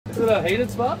it a heated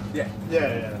spot? Yeah.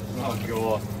 Yeah. Oh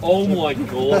god. Oh my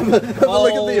god. Have a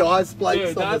look at the ice flakes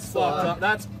dude, on the that's fucked side. up.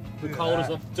 That's the coldest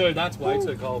of... Dude, that's way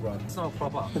too cold, bro. It's not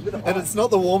proper. And it's not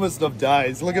the warmest of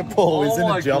days. Look at Paul, he's in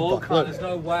a jumper. Oh my god, there's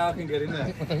no way I can get in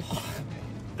there.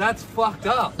 That's fucked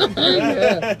up.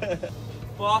 Yeah.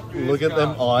 Fuck this Look at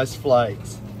them guy. ice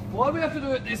flakes. Why do we have to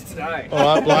do it this today?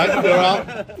 Alright, Blake, you're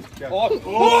up.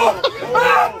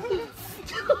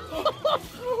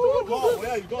 Oh,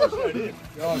 yeah, you got straight in.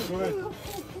 Oh, good.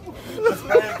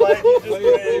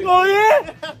 Oh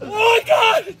yeah! Oh my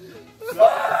god! Is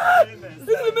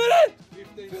it a minute?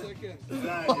 15 seconds. No,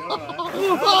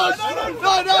 you're alright.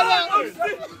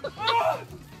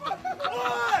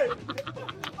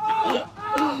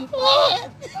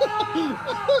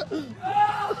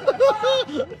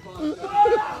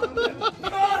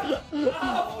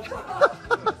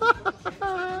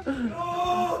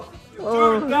 Oh,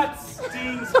 Dude, that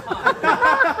stings.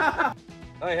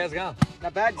 Hey, how's it going?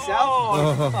 Not bad,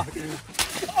 yourself?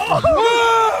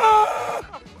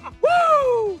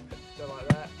 Woo! Something like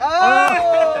that.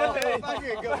 Oh!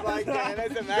 Fucking good, Blake, man.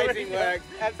 That's amazing work.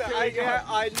 That's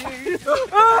I knew.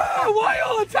 Why are you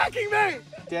all attacking me?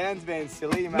 Dan's being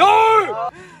silly, man. No!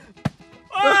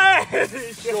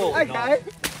 Sure, Okay.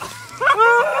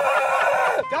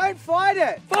 Don't fight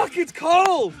it. Fuck, it's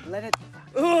cold. Let it.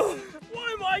 Why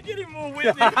am I getting more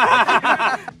whippy?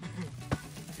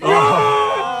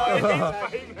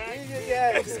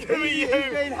 Yeah, It's gonna be you.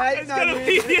 He's been hating It's on gonna you.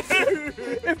 be you.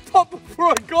 It popped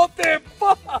before I got there.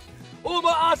 Fuck. Oh,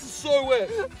 my ass is so wet.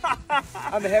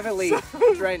 I'm heavily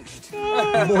drenched.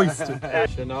 moisture.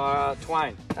 Shania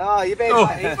Twain. Oh, you've been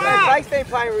playing. Blake's been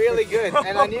playing really good,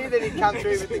 and I knew that he'd come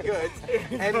through with the goods.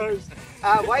 And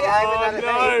why are you aiming at me?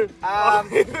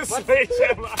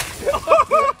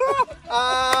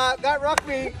 That rocked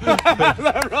me.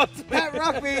 That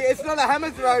rocked me. It's not a hammer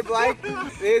throw, Blake.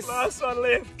 This Last one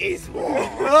left. is war.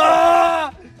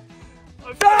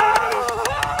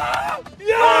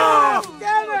 Yeah!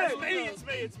 Damn it!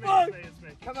 It's me.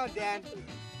 Come on, Dan.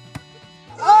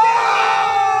 Oh!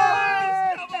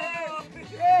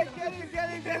 Yeah, get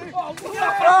him.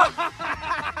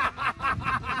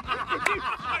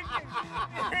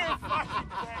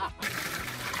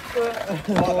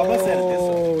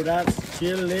 Oh, that's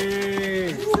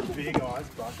chilly. Big ice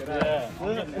bucket. Yeah.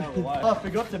 I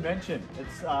forgot to mention,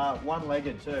 it's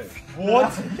one-legged too.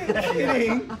 What?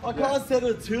 Kidding? I can't set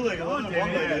it two-legged. Oh,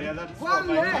 yeah, that's One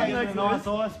leg. Make a nice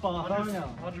ice bath,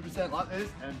 100% like this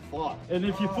and fly. And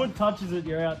if your foot touches it,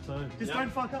 you're out too. Just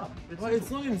don't fuck up. It's not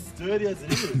even sturdy as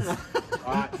it is.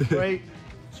 Alright, 3,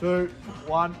 2,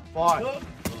 1, fight.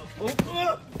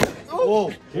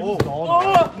 Oh,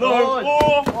 No!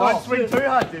 Don't swing too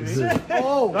hard, Dimmy.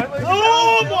 Oh, Don't leave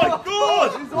oh my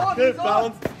god! He's on, Good he's on.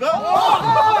 balance.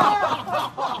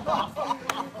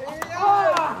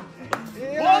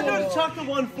 Why not chuck the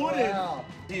 1 foot in?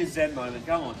 Here's Zen moment,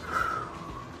 come on.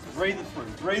 Breathe it through,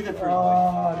 breathe it through.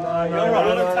 Oh, no, You're right, I'm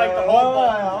gonna take the whole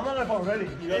bucket. I don't know if I'm ready.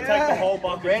 You gotta take the whole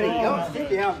bucket. Ready? through. Sit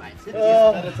down, mate. Sit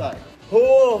down. Meditate.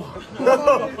 Oh,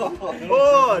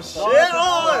 oh shit! Oh,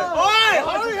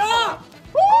 hurry up!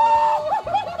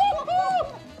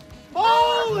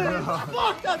 Holy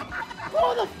fuck! That's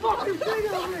all the fucking thing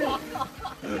over here!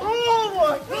 Oh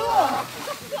my god!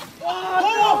 Oh,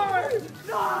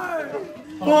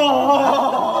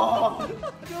 no!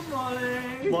 Good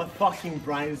morning! My fucking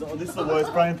brain is. Oh, this is the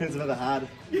worst brain pins I've ever had.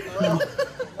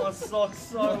 My sock's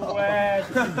so wet.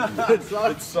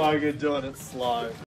 It's so good doing it slow.